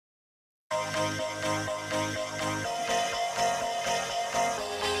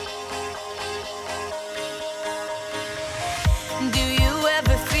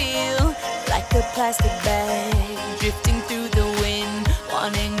plastic bag, drifting through the wind,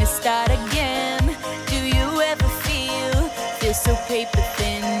 wanting to start again. Do you ever feel so paper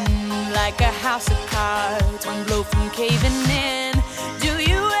thin, like a house of cards, one blow from caving in? Do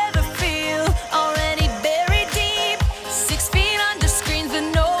you ever feel already buried deep, 6 feet under screens, but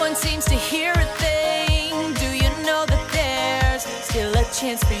no one seems to hear a thing? Do you know that there's still a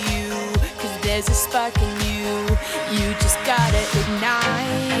chance for you, 'cause there's a spark in you. You just gotta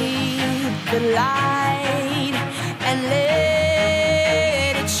ignite the light and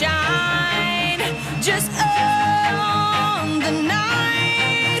let it shine. Just on the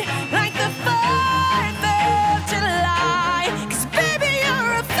night, like the 4th of July. 'Cause baby,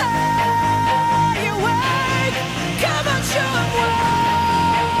 you're a firework. Come on, show 'em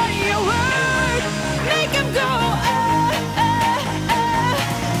what you work. Make 'em go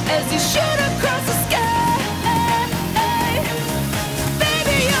as you shoot across the sky.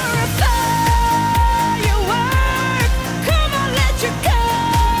 Baby, you're a firework. Come on, let your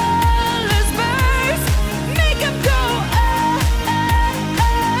colors burst. Make 'em go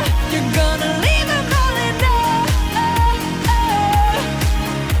you're gonna leave 'em all in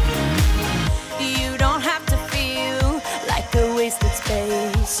You don't have to feel like a wasted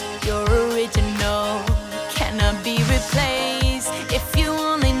space. You're original, cannot be replaced. If you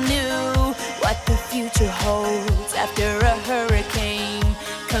only knew what the future holds. After a hurricane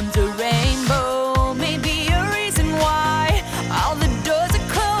comes a rainbow. Maybe a reason why all the doors are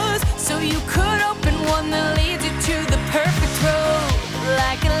closed, so you could open one that leads you to the perfect road.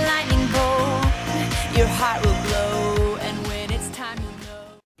 Like a lightning bolt, your heart will glow, and when it's time you'll know.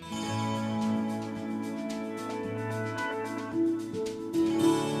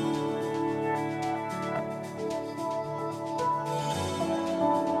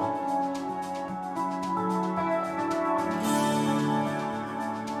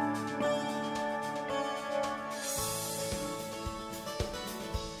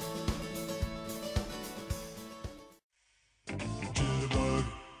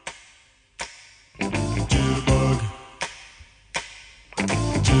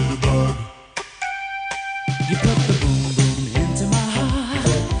 You put the boom boom into my heart.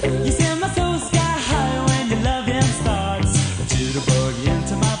 You send my soul sky high when your loving starts. Jitterbug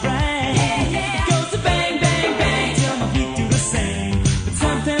into my brain. It goes to bang bang bang till my feet do the same. But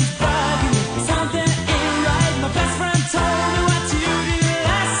something's bugging me, something ain't right. My best friend told me what you did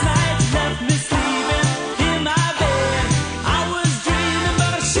last night. You left me sleeping in my bed. I was dreaming,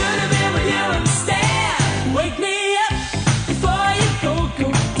 but I should have been with you instead. Wake me up before you go.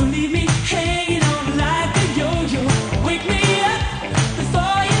 Don't leave me hanging on like a yo-yo. Wake me up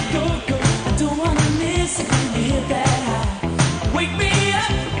before you go. I don't wanna miss it when you hit that high. Wake me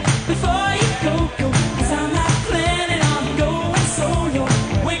up before you go. 'Cause I'm not planning on going solo.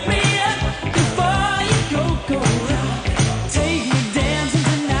 Wake me up before you go. Take me dancing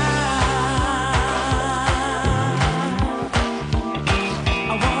tonight.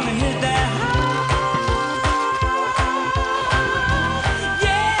 I wanna hit that high.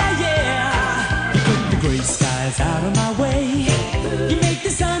 Yeah, yeah. You put the gray skies out of my way. You make the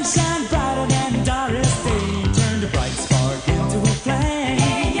sunshine brighter than the darkest day. Turn the bright spark into a flame.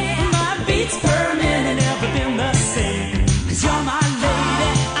 My beats per minute never been the same. 'Cause you're my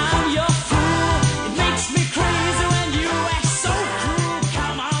lady, I'm your fool. It makes me crazy when you act so cruel.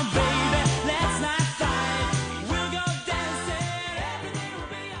 Come on, baby, let's not fight. We'll go dancing, everything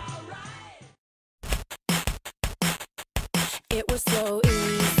will be alright. It was so